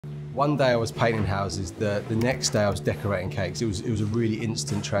One day I was painting houses, the next day I was decorating cakes. It was a really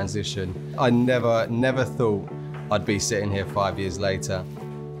instant transition. I never thought I'd be sitting here 5 years later.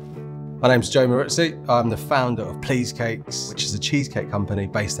 My name's Joe-Moruzzi. I'm the founder of Please Cakes, which is a cheesecake company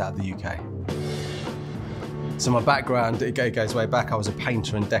based out of the UK. So my background, it goes way back. I was a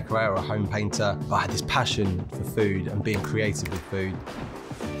painter and decorator, a home painter. I had this passion for food and being creative with food.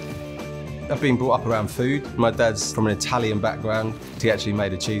 I've been brought up around food. My dad's from an Italian background. He actually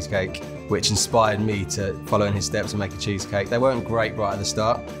made a cheesecake, which inspired me to follow in his steps and make a cheesecake. They weren't great right at the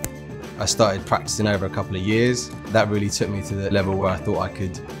start. I started practicing over a couple of years. That really took me to the level where I thought I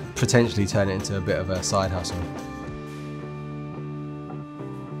could potentially turn it into a bit of a side hustle.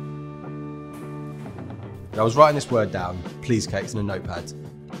 I was writing this word down, Please Cakes, in a notepad.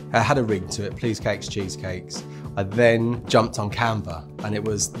 It had a ring to it, Please Cakes, Cheesecakes. I then jumped on Canva, and it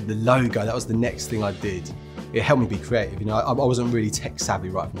was the logo. That was the next thing I did. It helped me be creative. You know, I wasn't really tech savvy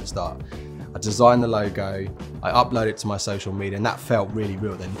right from the start. I designed the logo, I uploaded it to my social media, and that felt really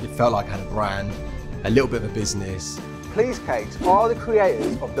real then. It felt like I had a brand, a little bit of a business. Please Cakes are the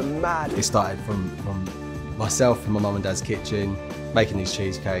creators of the mad. It started from myself in my mum and dad's kitchen, making these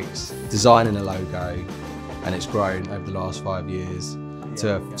cheesecakes, designing a logo, and it's grown over the last 5 years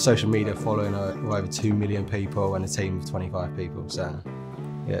to social media following over 2 million people and a team of 25 people. So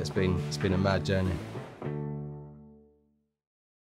yeah, it's been a mad journey.